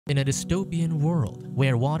In a dystopian world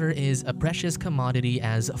where water is a precious commodity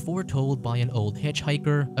as foretold by an old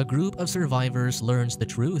hitchhiker, a group of survivors learns the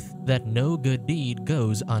truth that no good deed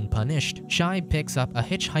goes unpunished. Shibe picks up a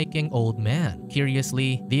hitchhiking old man.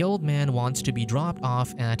 Curiously, the old man wants to be dropped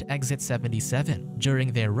off at exit 77.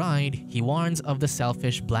 During their ride, he warns of the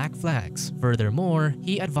selfish black flags. Furthermore,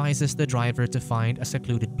 he advises the driver to find a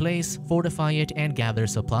secluded place, fortify it, and gather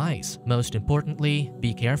supplies. Most importantly,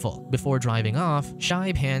 be careful. Before driving off,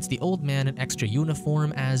 Shibe hands the old man an extra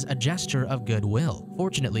uniform as a gesture of goodwill.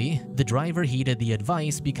 Fortunately, the driver heeded the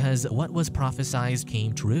advice because what was prophesied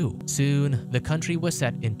came true. Soon, the country was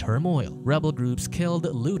set in turmoil. Rebel groups killed,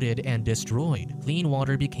 looted, and destroyed. Clean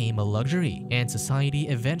water became a luxury, and society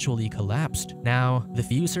eventually collapsed. Now, the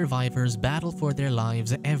few survivors battle for their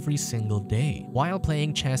lives every single day. While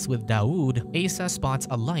playing chess with Dawood, Asa spots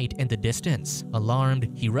a light in the distance. Alarmed,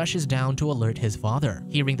 he rushes down to alert his father.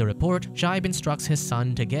 Hearing the report, Shibe instructs his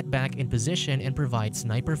son to get back in position and provide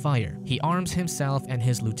sniper fire. He arms himself and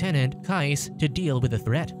his lieutenant, Kais, to deal with the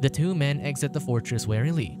threat. The two men exit the fortress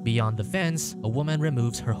warily. Beyond the fence, a woman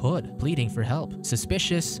removes her hood, pleading for help.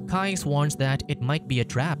 Suspicious, Kais warns that it might be a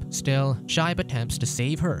trap. Still, Shibe attempts to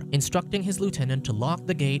save her, instructing his lieutenant to lock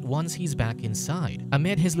the gate once he's back inside.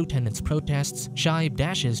 Amid his lieutenant's protests, Shibe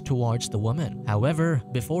dashes towards the woman. However,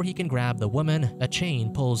 before he can grab the woman, a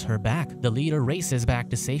chain pulls her back. The leader races back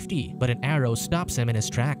to safety, but an arrow stops him in his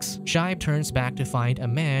tracks. Shibe turns back to find a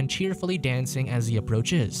man cheerfully dancing as he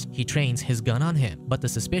approaches. He trains his gun on him, but the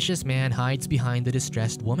suspicious man hides behind the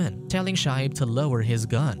distressed woman, telling Shibe to lower his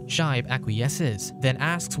gun. Shibe acquiesces, then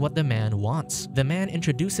asks what the man wants. The man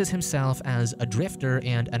introduces himself as a drifter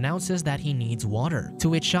and announces that he needs water, to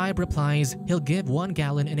which Shibe replies he'll give 1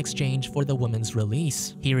 gallon in exchange for the woman's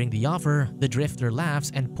release. Hearing the offer, the drifter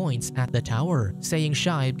laughs and points at the tower, saying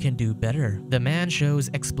Shibe can do better. The man shows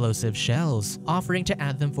explosive shells, offering to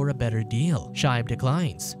add them for a better deal. Shibe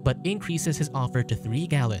declines, but increases his offer to 3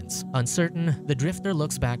 gallons. Uncertain, the drifter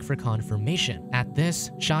looks back for confirmation. At this,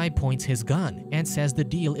 Shibe points his gun and says the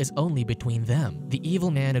deal is only between them. The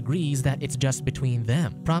evil man agrees that it's just between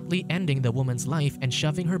them, promptly ending the woman's life and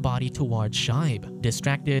shoving her body towards Shibe.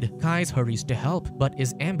 Distracted, Kais hurries to help, but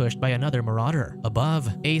is ambushed by another marauder. Above,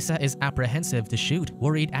 Asa is apprehensive to shoot,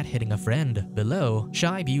 worried at hitting a friend. Below,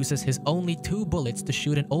 Shibe uses his only 2 bullets to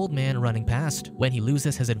shoot an old man running past. When he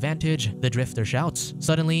loses his advantage, the drifter shouts.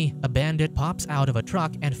 Suddenly, a bandit pops out of a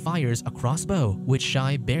truck and fires a crossbow, which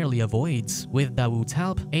Shibe barely avoids. With Dawood's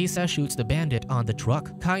help, Asa shoots the bandit on the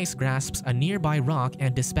truck. Kais grasps a nearby rock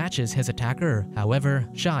and dispatches his attacker. However,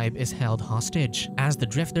 Shibe is held hostage. As the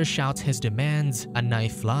drifter shouts his demands, a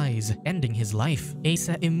knife flies, ending his life.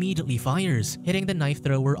 Asa immediately fires, hitting the knife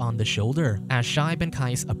thrower on the shoulder. As Shibe and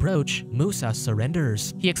Kais approach, Musa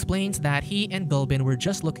surrenders. He explains that he and Gulbin were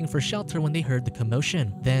just looking for shelter when they heard the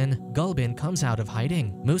commotion. Then, Gulbin comes out of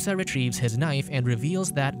hiding. Musa retrieves his knife and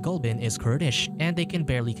reveals that Gulbin is Kurdish, and they can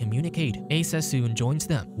barely communicate. Asa soon joins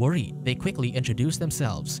them. Worried, they quickly introduce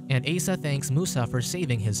themselves, and Asa thanks Musa for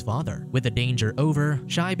saving his father. With the danger over,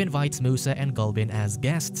 Shibe invites Musa and Gulbin as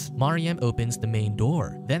guests. Mariam opens the main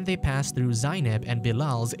door. Then they pass through Zainab and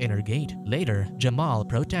Bilal's inner gate. Later, Jamal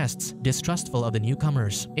protests, distrustful of the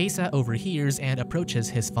newcomers. Asa overhears and approaches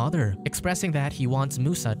his father, expressing that he wants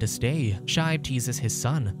Musa to stay. Shibe teases his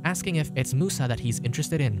son, asking if it's Musa that he's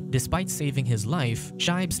interested in. Despite saving his life,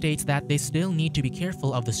 Shibe states that they still need to be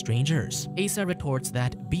careful of the strangers. Asa retorts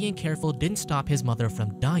that being careful didn't stop his mother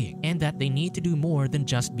from dying, and that they need to do more than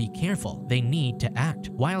just be careful. They need to act.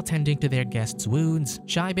 While tending to their guests' wounds,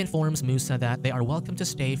 Shibe informs Musa that they are welcome to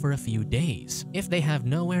stay for a few days. If they have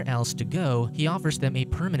nowhere else to go, he offers them a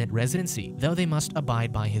permanent residency, though they must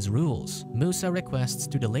abide by his rules. Musa requests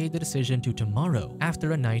to delay the decision to tomorrow,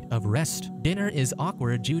 after a night of rest. Dinner is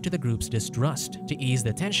awkward due to the group's distrust. To ease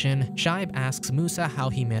the tension, Shibe asks Musa how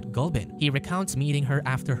he met Gulbin. He recounts meeting her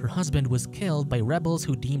after her husband was killed by rebels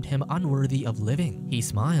who deemed him unworthy of living. He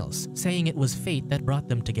smiles, saying it was fate that brought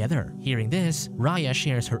them together. Hearing this, Raya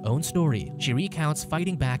shares her own story. She recounts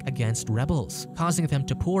fighting back against rebels, causing them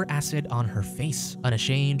to pour acid on her face.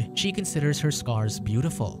 Unashamed, she considers her scars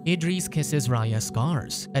beautiful. Idris kisses Raya's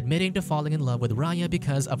scars, admitting to falling in love with Raya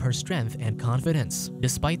because of her strength and confidence.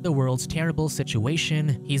 Despite the world's terrible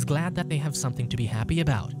situation, he's glad that they have something to be happy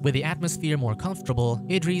about. With the atmosphere more comfortable,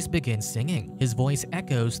 Idris begins singing. His voice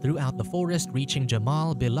echoes throughout the forest, reaching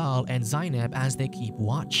Jamal, Bilal, and Zainab as they keep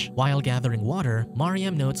watch. While gathering water,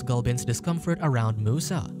 Mariam notes Gulbin's discomfort around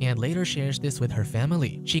Musa, and later shares this with her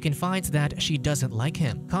family. She confides that she doesn't like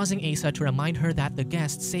him, causing Asa to remind her that the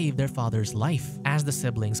guests saved their father's life. As the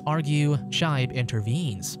siblings argue, Shibe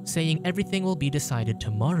intervenes, saying everything will be decided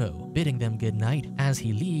tomorrow, bidding them good night. As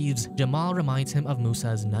he leaves, Jamal reminds reminds him of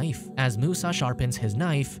Musa's knife. As Musa sharpens his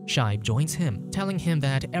knife, Shaib joins him, telling him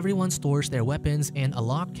that everyone stores their weapons in a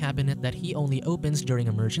locked cabinet that he only opens during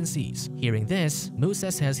emergencies. Hearing this,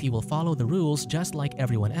 Musa says he will follow the rules just like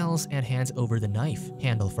everyone else and hands over the knife,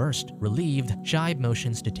 handle first. Relieved, Shaib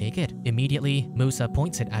motions to take it. Immediately, Musa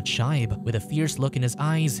points it at Shaib. With a fierce look in his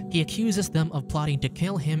eyes, he accuses them of plotting to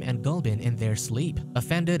kill him and Gulbin in their sleep.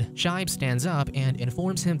 Offended, Shaib stands up and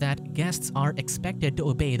informs him that guests are expected to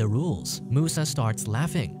obey the rules. Musa starts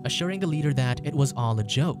laughing, assuring the leader that it was all a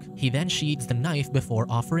joke. He then sheathes the knife before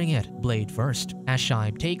offering it, blade first. As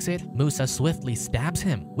Shaib takes it, Musa swiftly stabs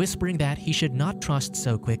him, whispering that he should not trust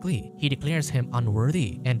so quickly. He declares him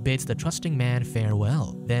unworthy and bids the trusting man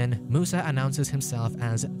farewell. Then, Musa announces himself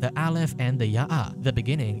as the Aleph and the Ya'a, the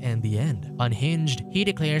beginning and the end. Unhinged, he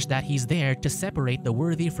declares that he's there to separate the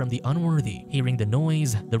worthy from the unworthy. Hearing the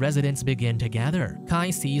noise, the residents begin to gather. Kai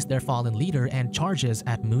sees their fallen leader and charges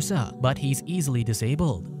at Musa, but he's easily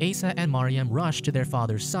disabled. Asa and Mariam rush to their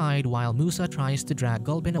father's side while Musa tries to drag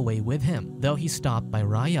Gulbin away with him, though he's stopped by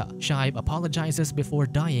Raya. Shaib apologizes before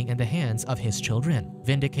dying in the hands of his children.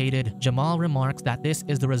 Vindicated, Jamal remarks that this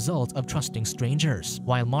is the result of trusting strangers,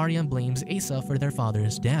 while Mariam blames Asa for their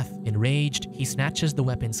father's death. Enraged, he snatches the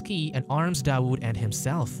weapon's key and arms Dawood and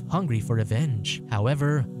himself, hungry for revenge.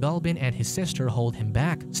 However, Gulbin and his sister hold him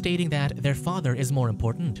back, stating that their father is more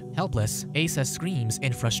important. Helpless, Asa screams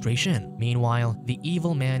in frustration. Meanwhile, the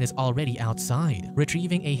evil man is already outside,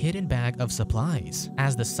 retrieving a hidden bag of supplies.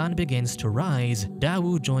 As the sun begins to rise,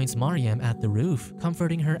 Dawood joins Mariam at the roof,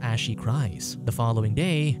 comforting her as she cries. The following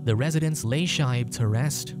day, the residents lay Shaib to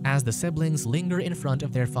rest. As the siblings linger in front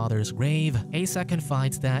of their father's grave, Asa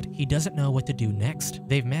confides that he doesn't know what to do next.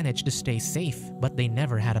 They've managed to stay safe, but they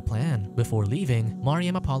never had a plan. Before leaving,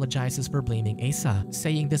 Mariam apologizes for blaming Asa,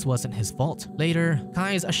 saying this wasn't his fault. Later,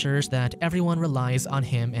 Kais assures that everyone relies on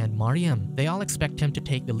him and Mariam. They all expect him to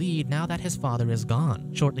take the lead now that his father is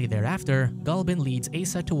gone. Shortly thereafter, Gulbin leads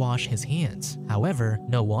Asa to wash his hands. However,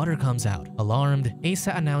 no water comes out. Alarmed,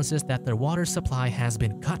 Asa announces that their water supply has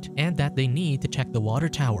been cut and that they need to check the water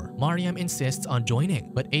tower. Mariam insists on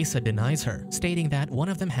joining, but Asa denies her, stating that one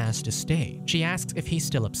of them has to stay. She asks if he's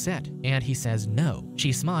still upset, and he says no.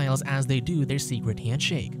 She smiles as they do their secret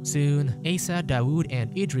handshake. Soon, Asa, Dawood,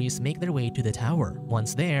 and Idris make their way to the tower.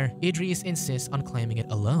 Once there, Idris insists on climbing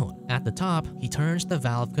it alone. At the top, he turns the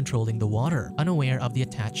valve controlling the water, unaware of the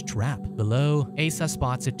attached trap. Below, Asa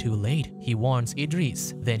spots it too late. He warns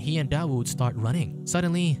Idris, then he and Dawood start running.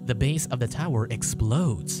 Suddenly, the base of the tower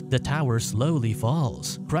explodes. The tower slowly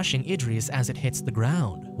falls, crushing Idris as it hits the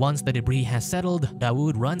ground. Once the debris has settled,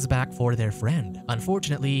 Dawood runs back for their friend.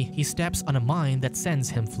 Unfortunately, he steps on a mine that sends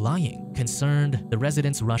him flying. Concerned, the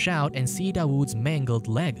residents rush out and see Dawood's mangled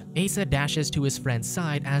leg. Asa dashes to his friend's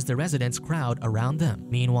side as the residents crowd around them.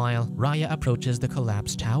 Meanwhile, Raya approaches the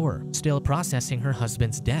collapsed tower, still processing her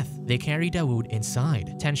husband's death. They carry Dawood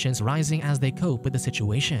inside, tensions rising as they cope with the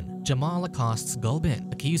situation. Jamal accosts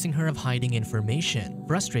Gulbin, accusing her of hiding information.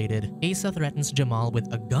 Frustrated, Asa threatens Jamal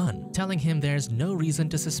with a gun, telling him there's no reason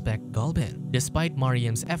to suspect Gulbin. Despite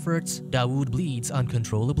Mariam's efforts, Dawood bleeds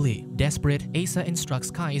uncontrollably. Desperate, Asa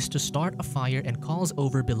instructs Kais to start a fire and calls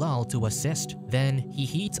over Bilal to assist. Then, he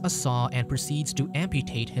heats a saw and proceeds to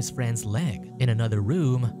amputate his friend's leg. In another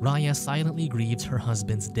room, Raya silently grieves her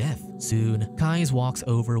husband's death. Soon, Kais walks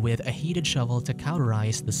over with a heated shovel to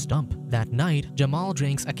cauterize the stump. That night, Jamal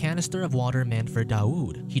drinks a canister of water meant for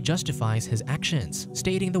Dawood. He justifies his actions,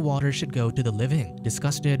 stating the water should go to the living.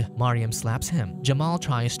 Disgusted, Mariam slaps him. Jamal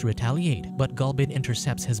tries to retaliate, but Gulbin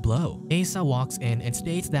intercepts his blow. Asa walks in and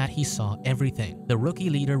states that he saw everything. The rookie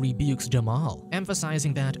leader rebukes Jamal,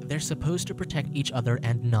 emphasizing that they're supposed to protect each other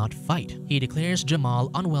and not fight. He declares Jamal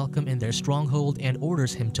unwelcome in their stronghold and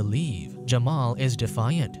orders him to leave. Jamal is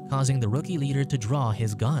defiant, causing the rookie leader to draw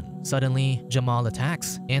his gun. Suddenly, Jamal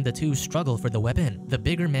attacks, and the two struggle for the weapon. The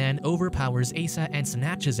bigger man overpowers Asa and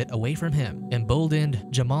snatches it away from him. Emboldened,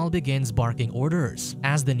 Jamal begins barking orders.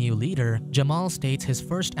 As the new leader, Jamal states his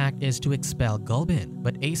first act is to expel Gulbin,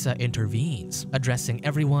 but Asa intervenes. Addressing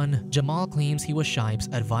everyone, Jamal claims he was Shaib's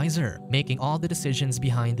advisor, making all the decisions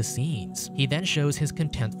behind the scenes. He then shows his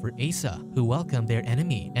contempt for Asa, who welcomed their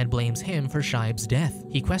enemy, and blames him for Shaib's death.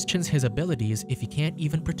 He questions his abilities if he can't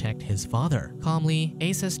even protect his father. Calmly,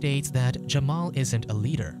 Asa states that Jamal isn't a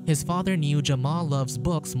leader. His father knew Jamal loves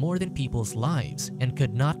books more than people's lives and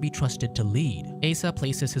could not be trusted to lead. Asa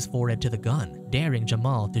places his forehead to the gun, daring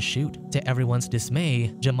Jamal to shoot. To everyone's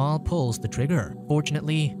dismay, Jamal pulls the trigger.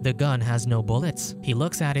 Fortunately, the gun has no bullets. He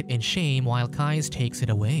looks at it in shame while Kais takes it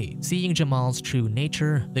away. Seeing Jamal's true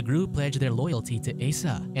nature, the group pledge their loyalty to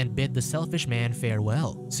Asa and bid the selfish man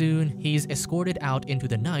farewell. Soon, he's escorted out into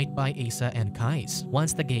the night by Asa and Kais.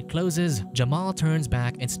 Once the gate closes, Jamal turns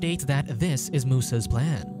back and states that this is Musa's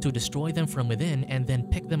plan, to destroy them from within and then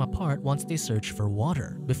pick them apart once they search for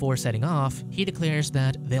water. Before setting off, he declares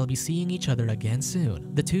that they'll be seeing each other again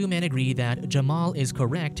soon. The two men agree that Jamal is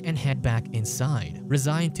correct and head back inside.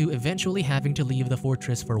 Resigned to eventually having to leave the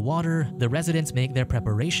fortress for water, the residents make their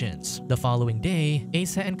preparations. The following day,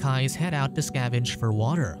 Asa and Kais head out to scavenge for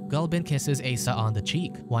water. Gulbin kisses Asa on the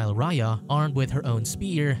cheek, while Raya, armed with her own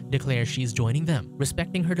spear, declares she's joining them.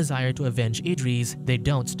 Respecting her desire to avenge Idris, they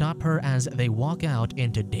don't stop her as they walk out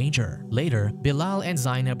into danger. Later, Bilal and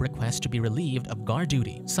Zainab request to be relieved of guard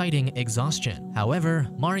duty, citing exhaustion. However,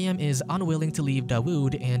 Mariam is unwilling to leave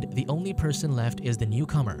Dawood and the only person left is the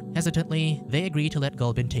newcomer. Hesitantly, they agree to let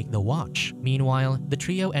Gulbin take the watch. Meanwhile, the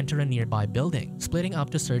trio enter a nearby building, splitting up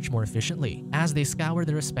to search more efficiently. As they scour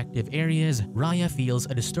their respective areas, Raya feels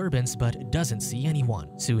a disturbance but doesn't see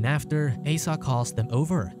anyone. Soon after, Asa calls them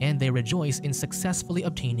over, and they rejoice in successfully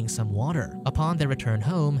obtaining some water. Upon their return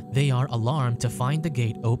home, they are alarmed to find the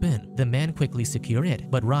gate open. The men quickly secure it,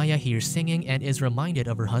 but Raya hears singing and is reminded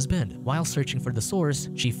of her husband. While searching for the source,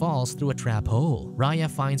 she falls through a trap hole. Raya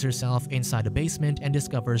finds herself inside a basement and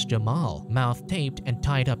discovers Jamal, mouth taped and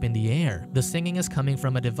tied up in the air. The singing is coming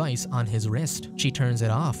from a device on his wrist. She turns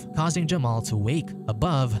it off, causing Jamal to wake.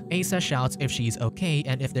 Above, Asa shouts if she's okay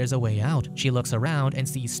and if there's a way out. She looks around and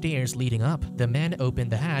sees stairs leading up. The men open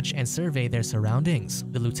the hatch and survey their surroundings.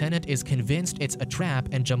 The lieutenant is convinced it's a trap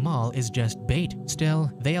and Jamal is just bait.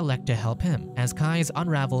 Still, they elect to help him. As Kais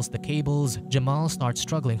unravels the cables, Jamal starts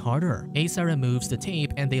struggling harder. Asa removes the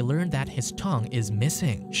tape and they learn that his tongue is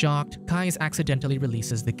missing. Shocked, Kais accidentally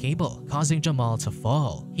releases the cable, causing Jamal to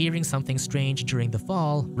fall. Hearing something strange during the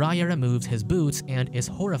fall, Raya removes his boots and is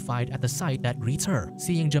horrified at the sight that greets her.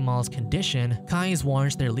 Seeing Jamal's condition, Kais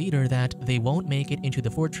warns their leader that they won't make it into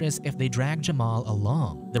the fortress if they drag Jamal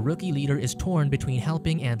along. The rookie leader is torn between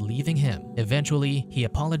helping and leaving him. Eventually, he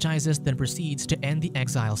apologizes then proceeds to end the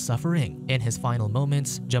exile's suffering. In his final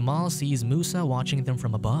moments, Jamal sees Musa watching them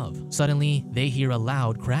from above. Suddenly, they hear a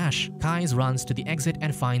loud crash. Kais runs to the exit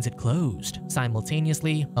and finds it closed.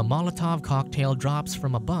 Simultaneously, a Molotov cocktail drops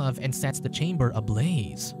from above and sets the chamber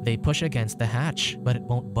ablaze. They push against the hatch, but it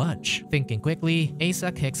won't budge. Thinking quickly,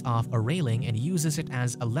 Asa kicks off a railing and uses it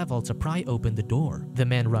as a level to pry open the door. The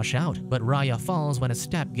men rush out, but Raya falls when a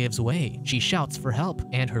step gives way. She shouts for help,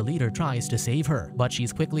 and her leader tries to save her, but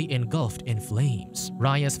she's quickly engulfed in flames.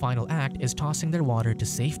 Raya's final act is tossing their water to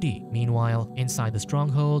safety. Meanwhile, inside the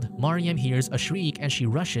stronghold, Mariam hears a shriek and she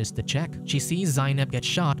rushes to check. She sees Zainab get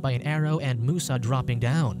shot by an arrow and Musa dropping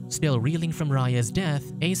down. Still reeling from Raya's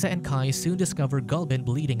death, Asa and Kai soon discover Gulbin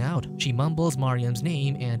bleeding out. She mumbles Mariam's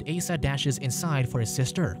name and Asa dashes inside for his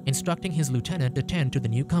sister, instructing his lieutenant to tend to the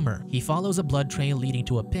newcomer. He follows a blood trail leading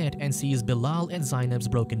to a pit and sees Bilal and Zainab's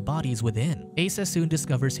broken bodies within. Asa soon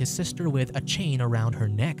discovers his sister with a chain around her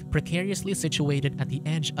neck, precariously situated at the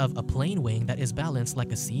edge of a plane wing that is balanced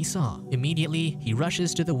like a seesaw. Immediately, he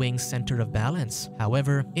rushes to the wing's center of balance.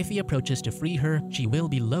 However, if he approaches to free her, she will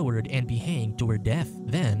be lowered and be hanged to her death.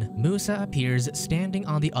 Then, Musa appears standing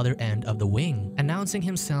on the other end of the wing, announcing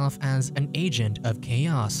himself as an agent of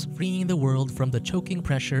chaos, freeing the world from the choking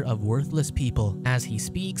pressure of worthless people. As he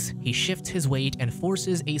speaks, he shifts his weight and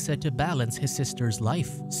forces Asa to balance his sister's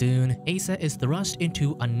life. Soon, Asa is thrust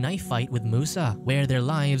into a knife fight with Musa, where their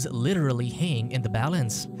lives literally hang in the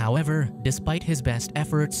balance. However, despite his best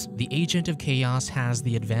efforts, the agent of chaos has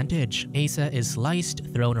the advantage. Asa is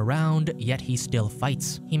sliced, thrown around, yet he still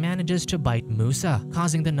fights. He manages to bite Musa,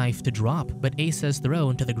 causing the knife to drop, but Asa's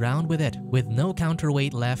thrown to the ground with it. With no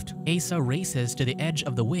counterweight left, Asa races to the edge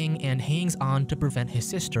of the wing and hangs on to prevent his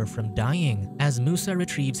sister from dying. As Musa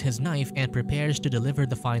retrieves his knife and prepares to deliver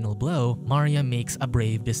the final blow, Maria makes a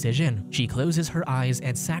brave decision. She closes her eyes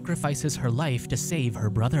and sacrifices her life to save her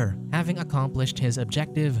brother. Having accomplished his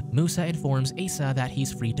objective, Musa informs Asa that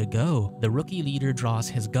he's free to go. The rookie leader draws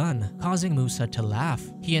his gun, causing Musa to laugh.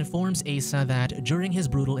 He informs Asa that during his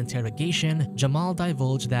brutal interrogation, Jamal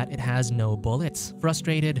divulged that it has no bullets.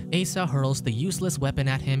 Frustrated, Asa hurls the useless weapon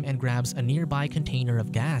at him and grabs a nearby container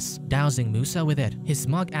of gas, dousing Musa with it. His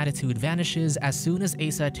smug attitude vanishes as soon as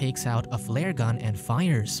Asa takes out a flare gun and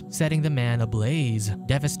fires, setting the man ablaze.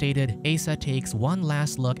 Devastated, Asa takes one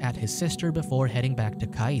last look at his sister before heading back to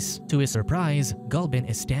Kais. To his surprise, Gulbin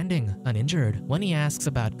is standing, uninjured. When he asks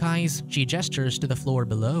about Kais, she gestures to the floor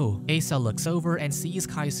below. Asa looks over and sees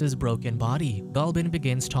Kais' Ace's broken body, Gulbin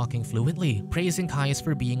begins talking fluently, praising Caius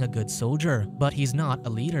for being a good soldier, but he's not a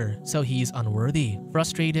leader, so he's unworthy.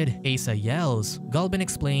 Frustrated, Asa yells. Gulbin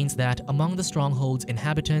explains that among the stronghold's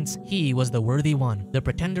inhabitants, he was the worthy one. The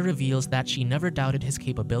pretender reveals that she never doubted his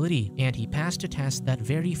capability, and he passed a test that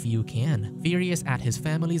very few can. Furious at his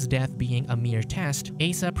family's death being a mere test,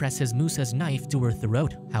 Asa presses Musa's knife to her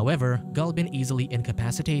throat. However, Gulbin easily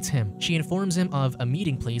incapacitates him. She informs him of a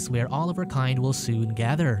meeting place where all of her kind will soon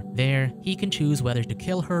gather. There, he can choose whether to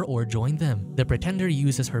kill her or join them. The pretender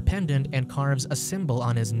uses her pendant and carves a symbol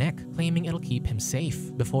on his neck, claiming it'll keep him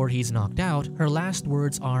safe. Before he's knocked out, her last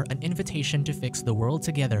words are an invitation to fix the world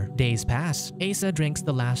together. Days pass. Asa drinks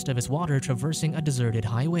the last of his water traversing a deserted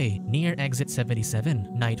highway near exit 77.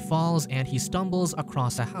 Night falls and he stumbles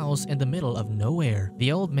across a house in the middle of nowhere.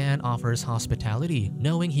 The old man offers hospitality,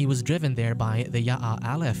 knowing he was driven there by the Ya'a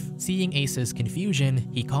Aleph. Seeing Asa's confusion,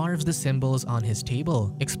 he carves the symbols on his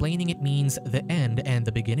table, explaining it means the end and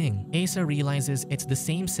the beginning. Asa realizes it's the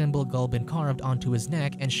same symbol Gulbin carved onto his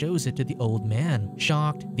neck and shows it to the old man.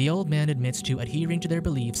 Shocked, the old man admits to adhering to their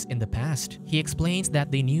beliefs in the past. He explains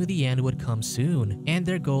that they knew the end would come soon, and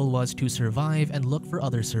their goal was to survive and look for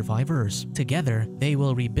other survivors. Together, they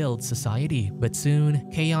will rebuild society. But soon,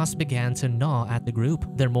 chaos began to gnaw at the group.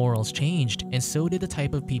 Their morals changed, and so did the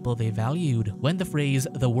type of people they valued. When the phrase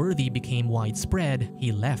 "TheWorthy" became widespread,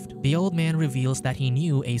 he left. The old man reveals that he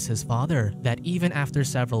knew Asa's father, that even after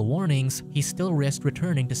several warnings, he still risked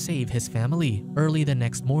returning to save his family. Early the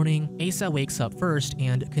next morning, Asa wakes up first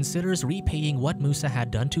and considers repaying what Musa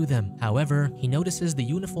had done to them. However, he notices the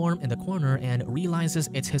uniform in the corner and realizes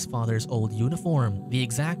it's his father's old uniform, the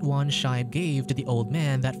exact one Shaib gave to the old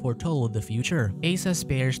man that foretold the future. Asa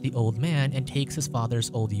spares the old man and takes his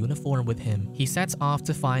father's old uniform with him. He sets off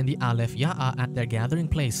to find the Aleph Ya'a at their gathering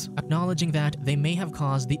place, acknowledging that they may have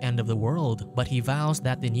caused the end of the world, but he vows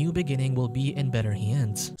that the new beginning will be in better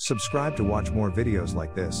hands. Subscribe to watch more videos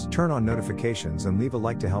like this, turn on notifications and leave a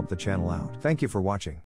like to help the channel out. Thank you for watching.